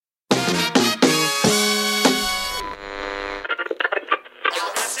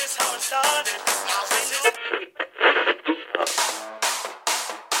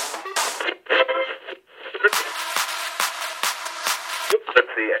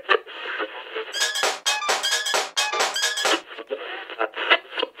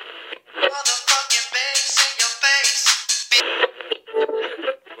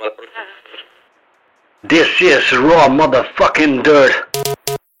Just raw motherfucking dirt.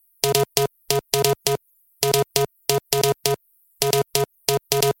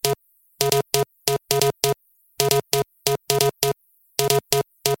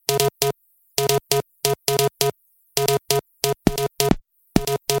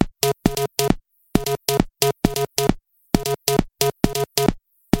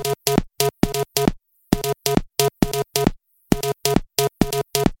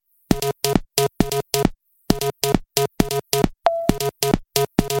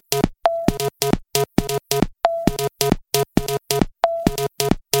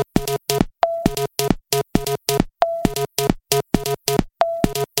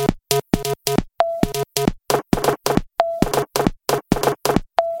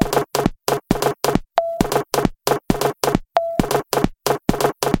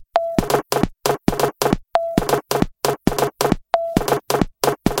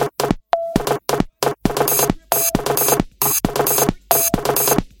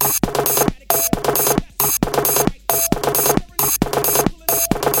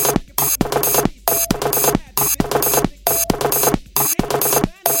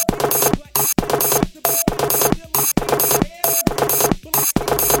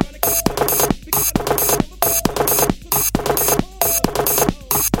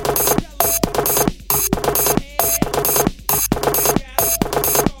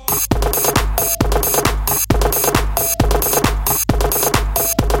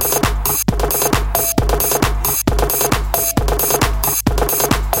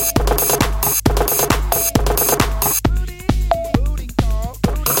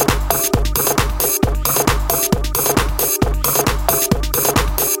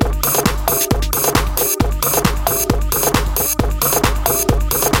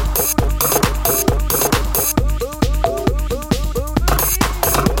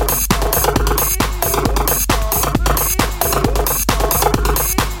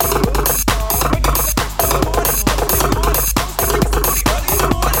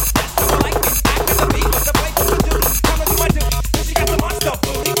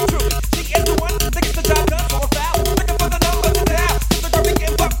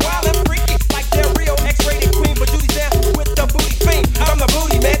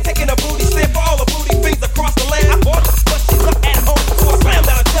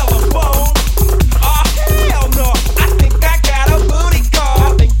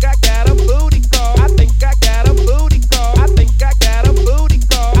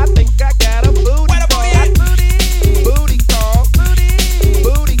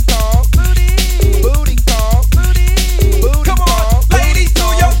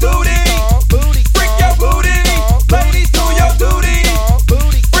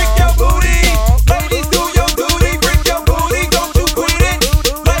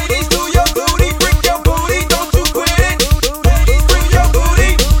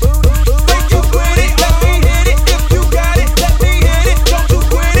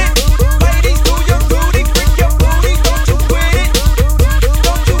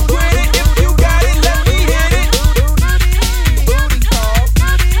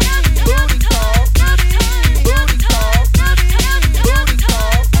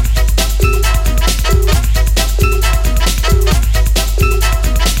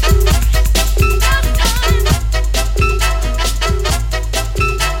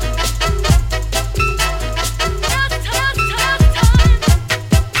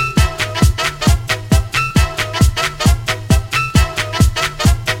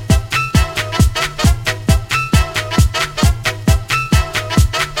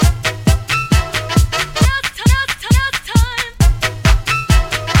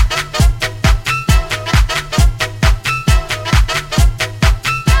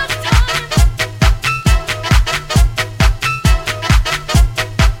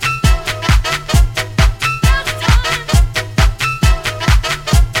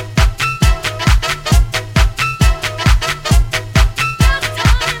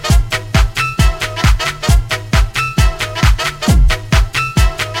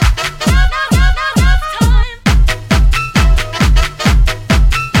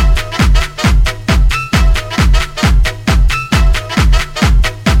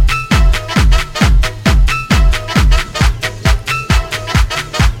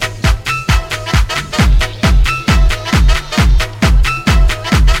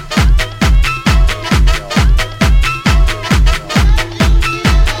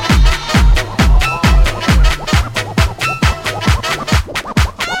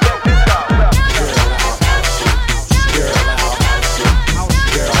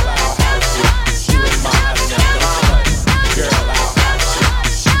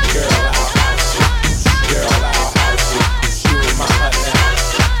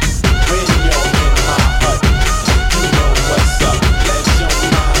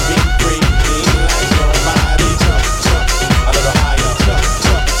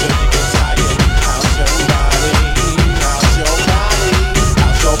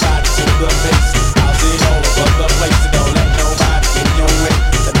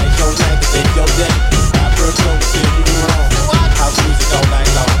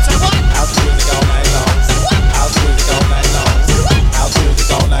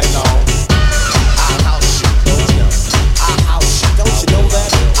 night long. I house you, don't you know? I house you, don't you know that?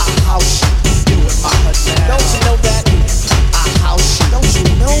 I house you in my hood now. Don't you know that? I house you, don't you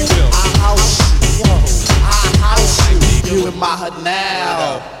know? I house you, yo. I house you in my hood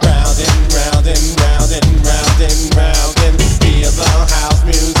now. Round and round and round and round and round and feel the house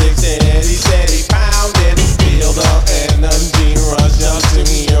music steady, steady pounding. Feel the energy rush up to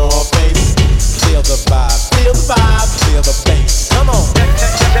your face. Feel the vibe, feel the vibe, feel the bass. Come on.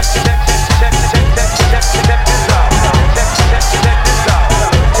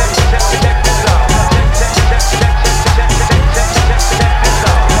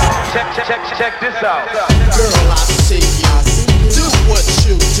 Check this out. Girl, I see you. Do what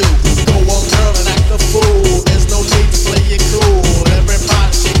you do. Go on, girl, and act a fool. There's no need to play it cool.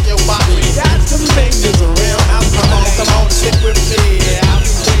 Everybody shake your body. We got to make this a real house. Come on, stick with me. I'll be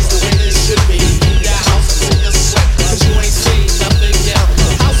pleased the way this should be. Your house is in your sweat, cause you ain't seen nothing yet.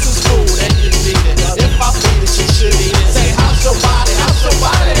 The house is cool and you need it. If I feed it, you should eat it. Say, house your body, house your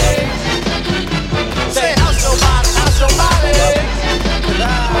body. Say, house your body, house your body.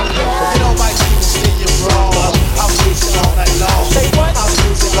 You know my Jesus in your bra. House music all night long. Say what? House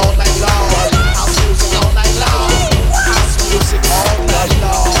music all night long. House music all night long. House music all night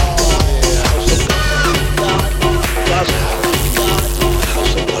long.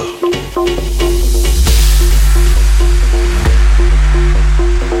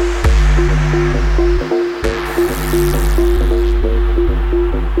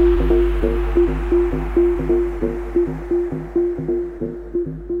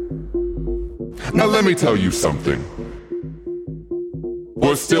 Now let me tell you something.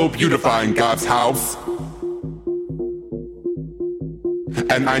 We're still beautifying God's house.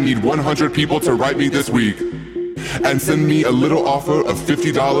 And I need 100 people to write me this week and send me a little offer of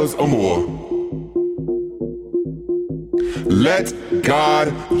 $50 or more. Let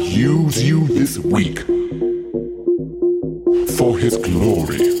God use you this week for His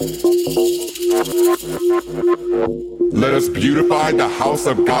glory. Let us beautify the house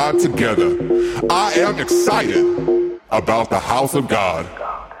of God together. I am excited about the house of God.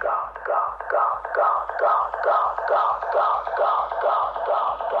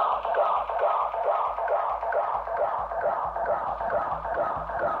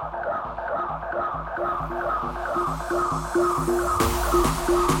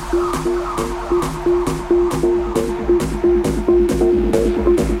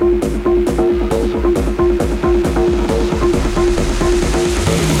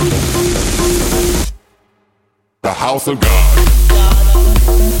 The house of God.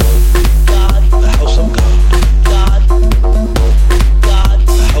 The house of God. The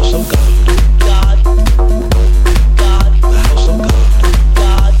house of God. The house of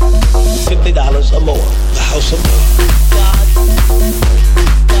God. $50 or more. The house of God. The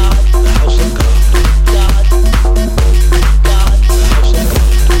house of God. The house of God.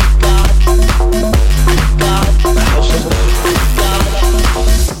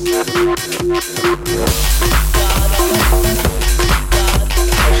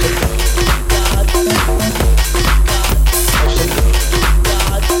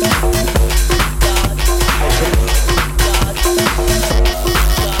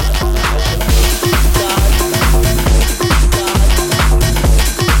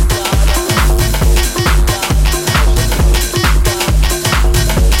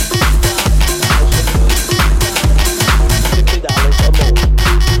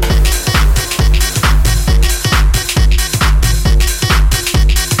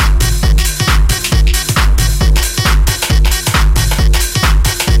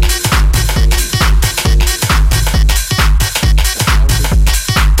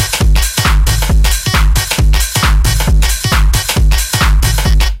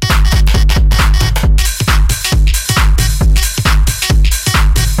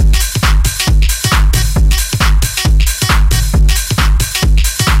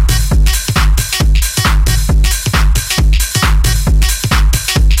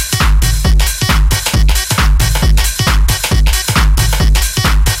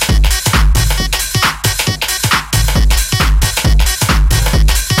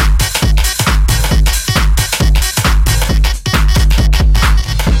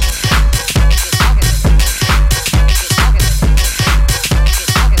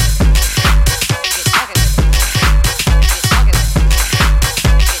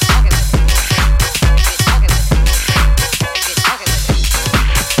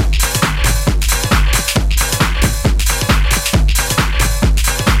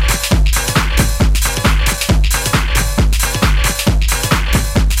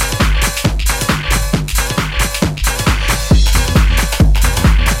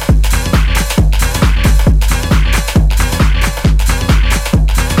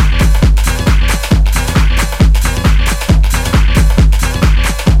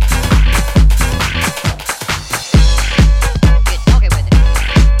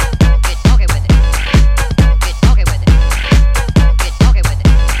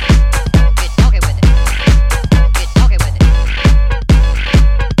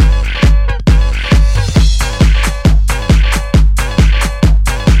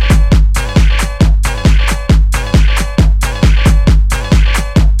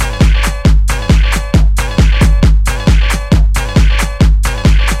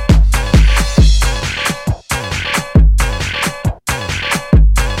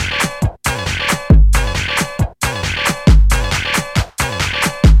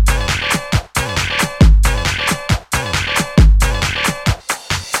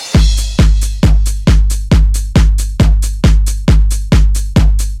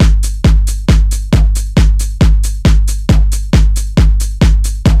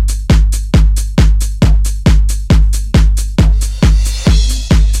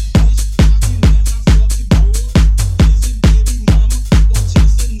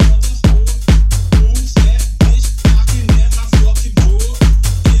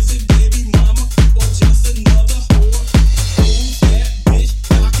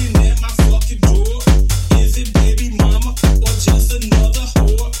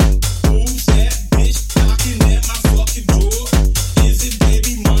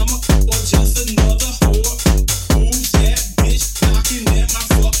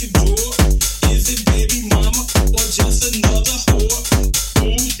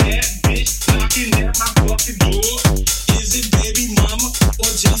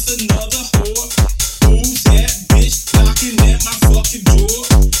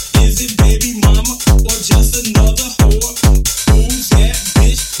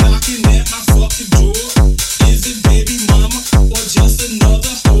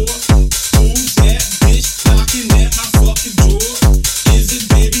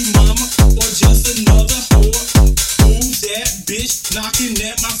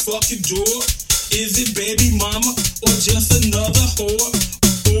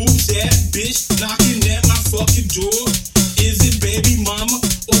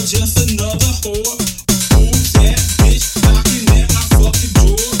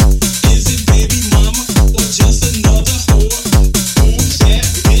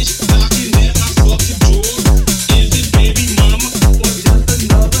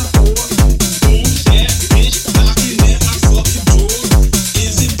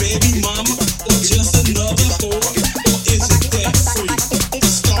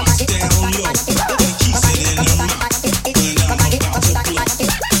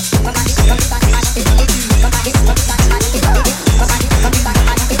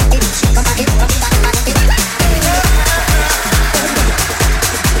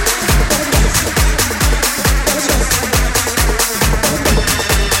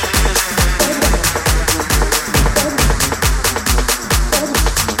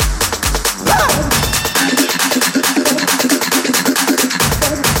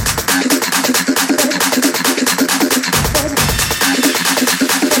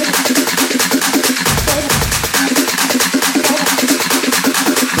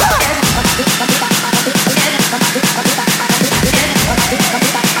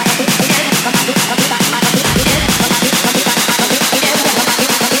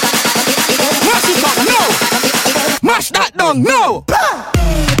 No!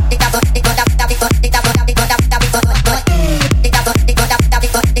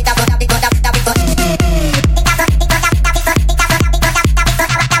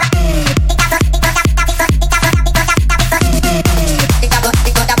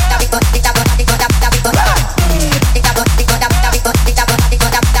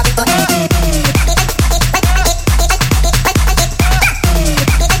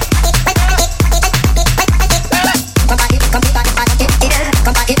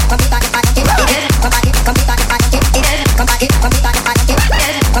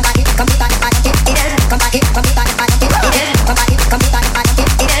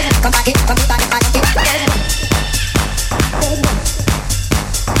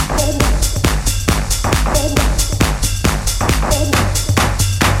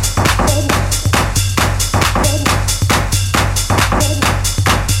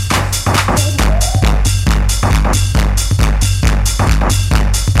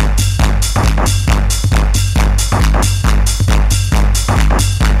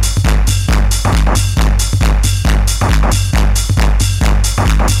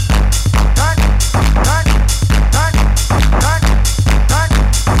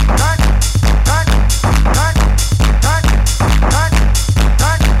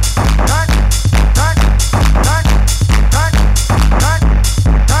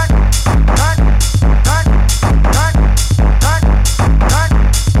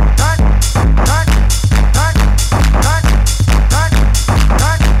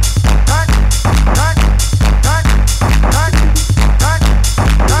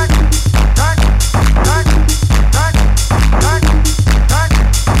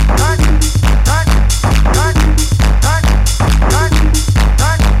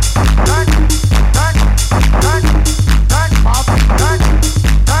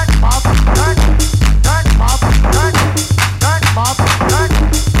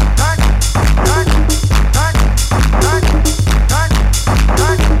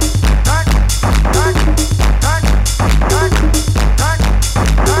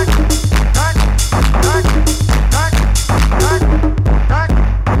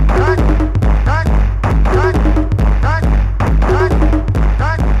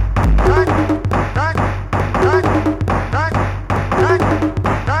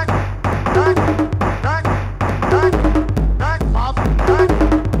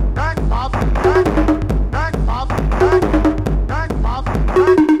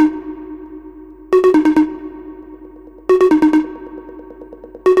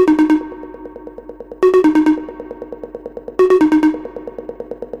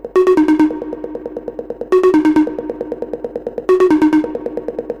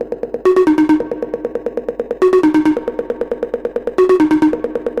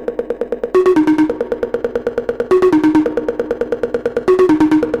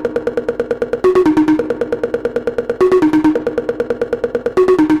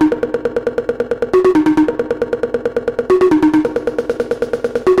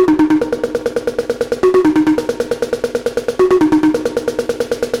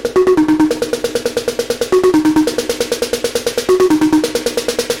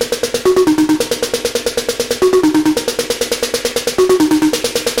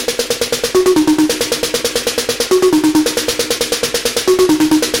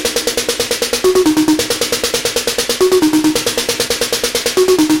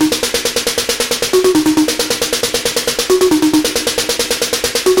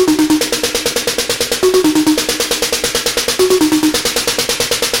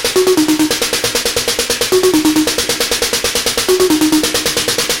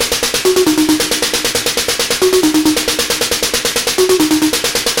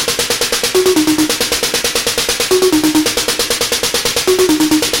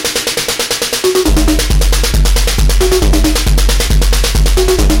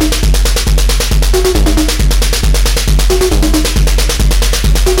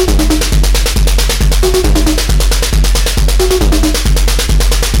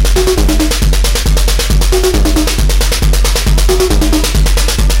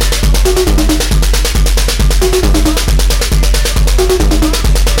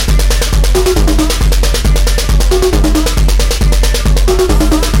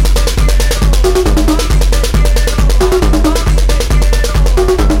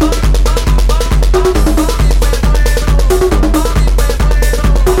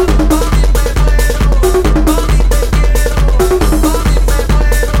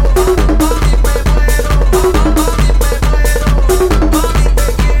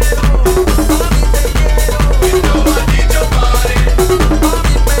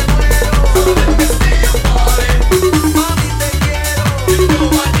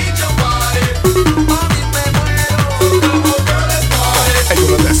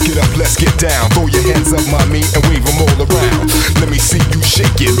 hands up, mommy, and wave them all around. Let me see you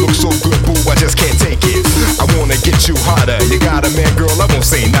shake it. Look so good, boo, I just can't take it. I wanna get you hotter. You got a man, girl, I won't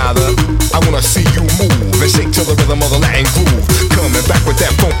say nada. I wanna see you move and shake to the rhythm of the Latin groove. Coming back with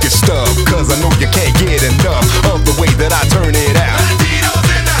that funky stuff, cause I know you can't get enough of the way that I turn it out.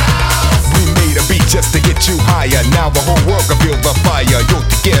 We made a beat just to get you higher. Now the whole world can feel the fire. Yo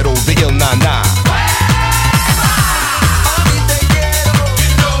te quiero, the il na na.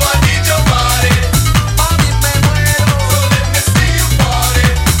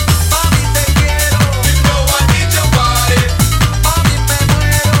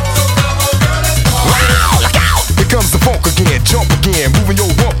 Jump again, moving your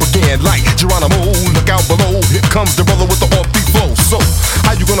rump again like Geronimo. Look out below, here comes the brother with the offbeat flow. So,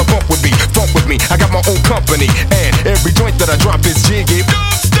 how you gonna bump with me, funk with me? I got my own company, and every joint that I drop is jiggy.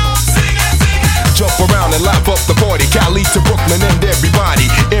 Jump around and live up the party, Cali to Brooklyn and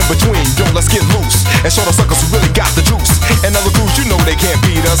everybody in between. Yo, let's get loose and show the suckers who really got the juice. And other crews, you know they can't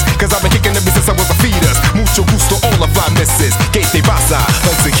beat us, cause I've been kicking ever since I was a fetus. Mucho gusto, all the fly misses. Que te pasa,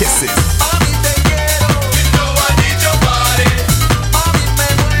 hugs and kisses.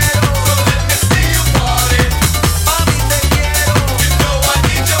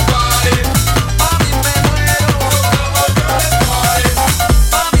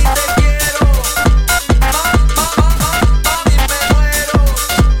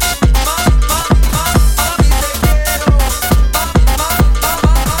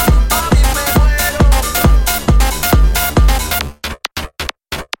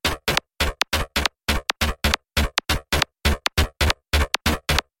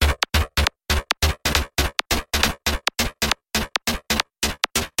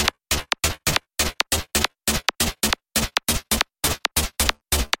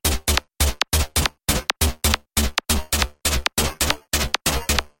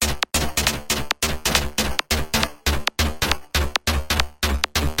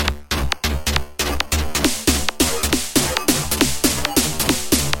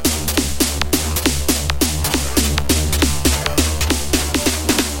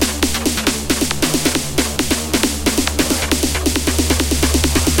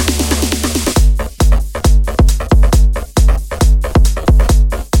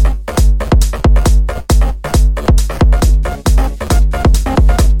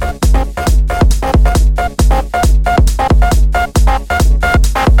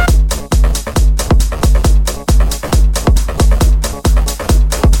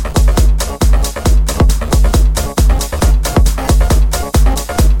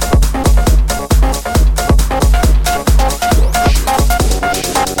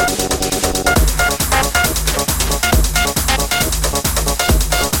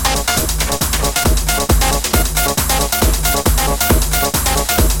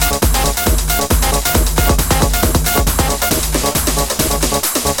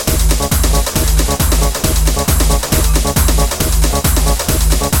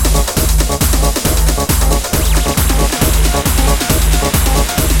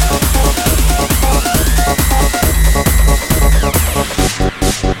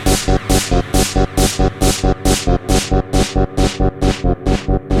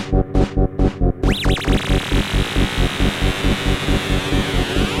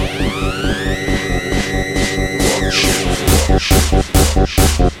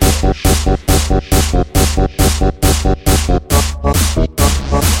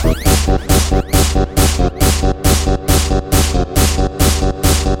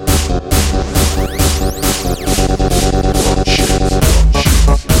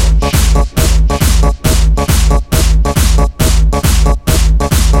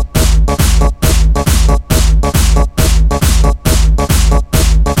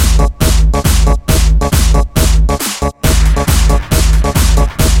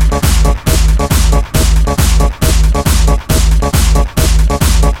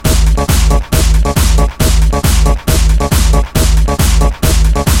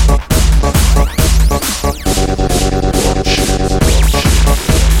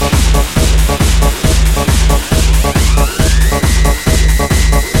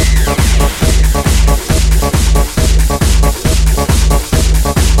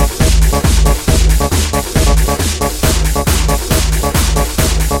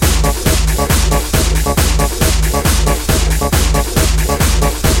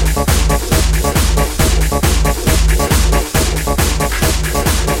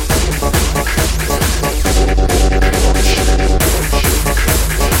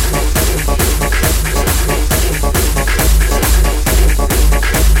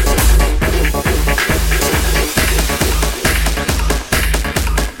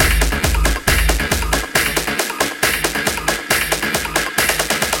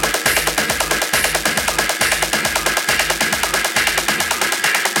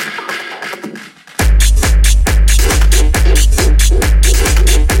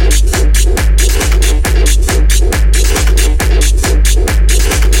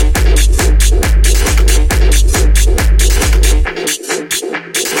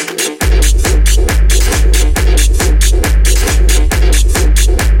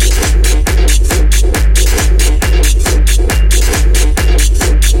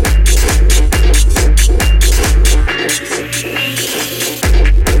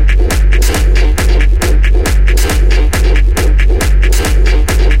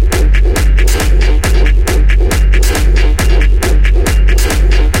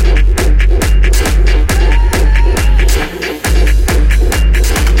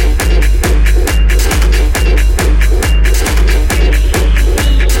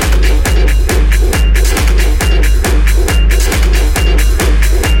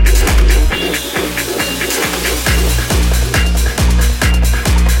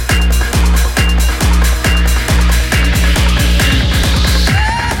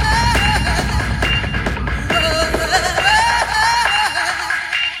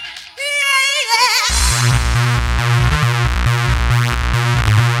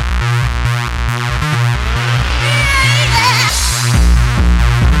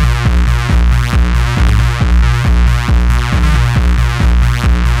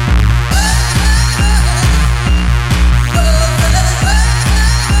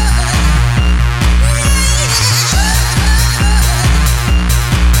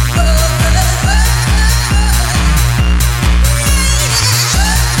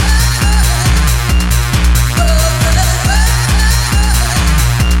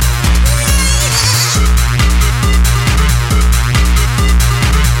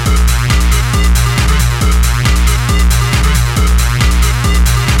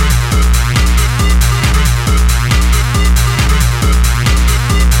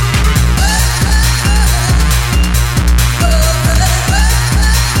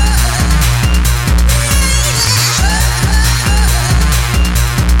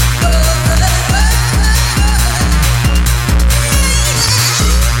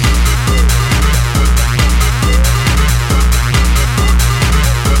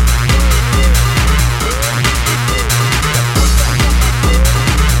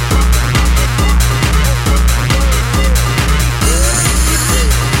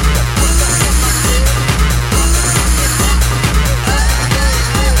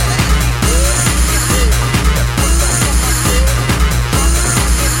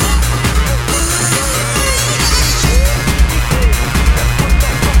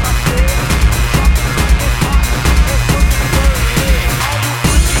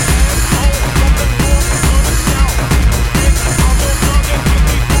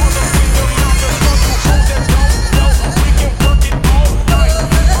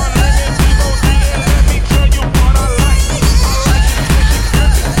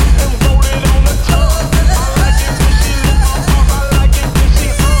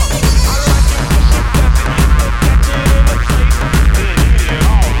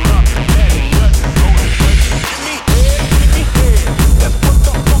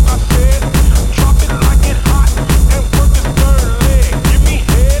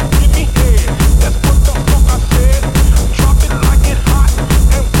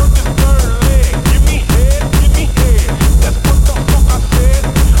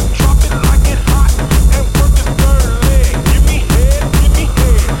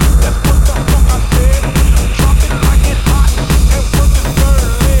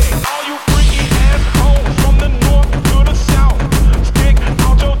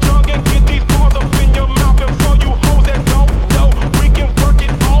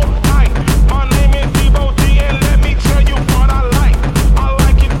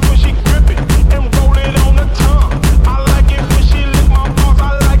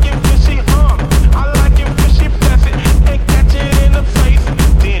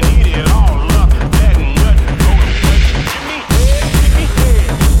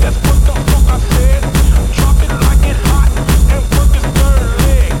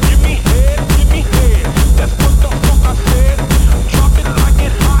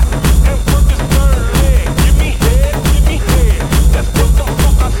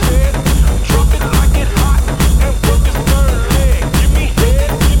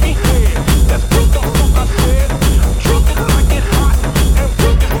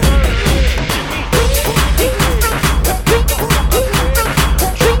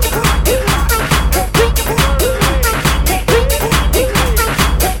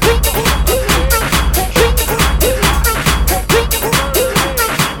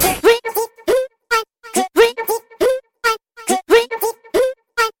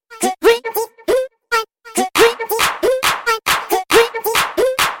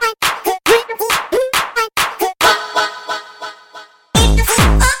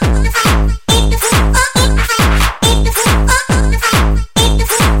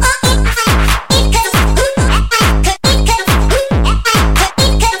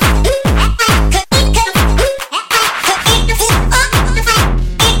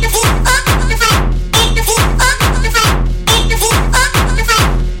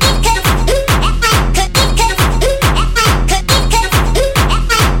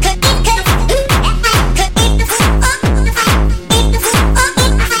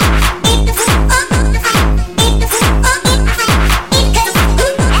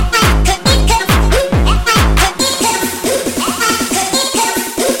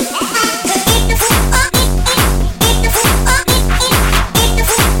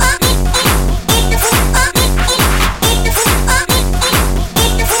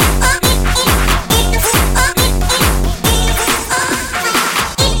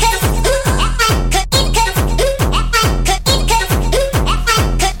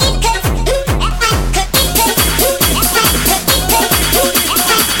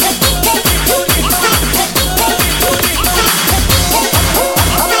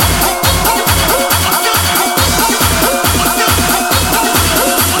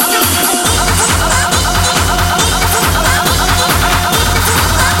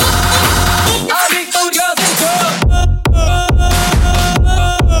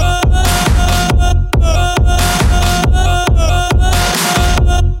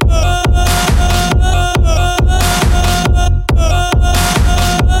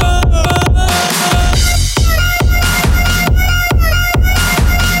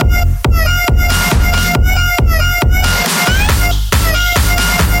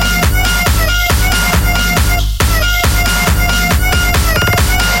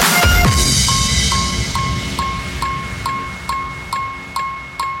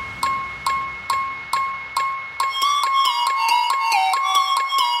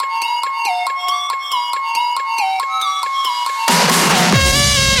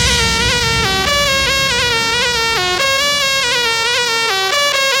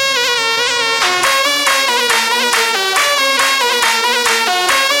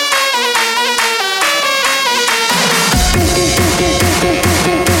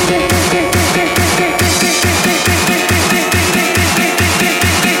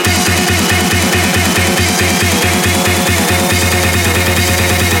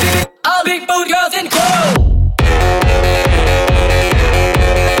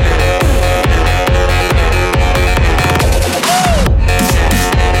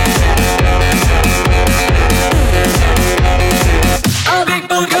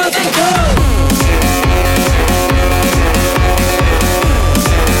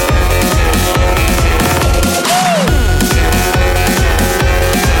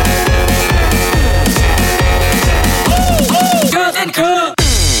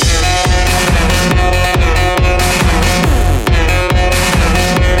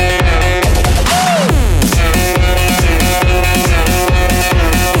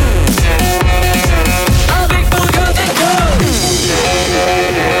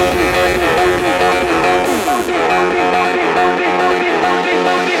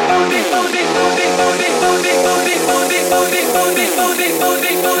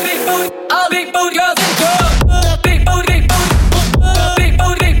 All big booty girls.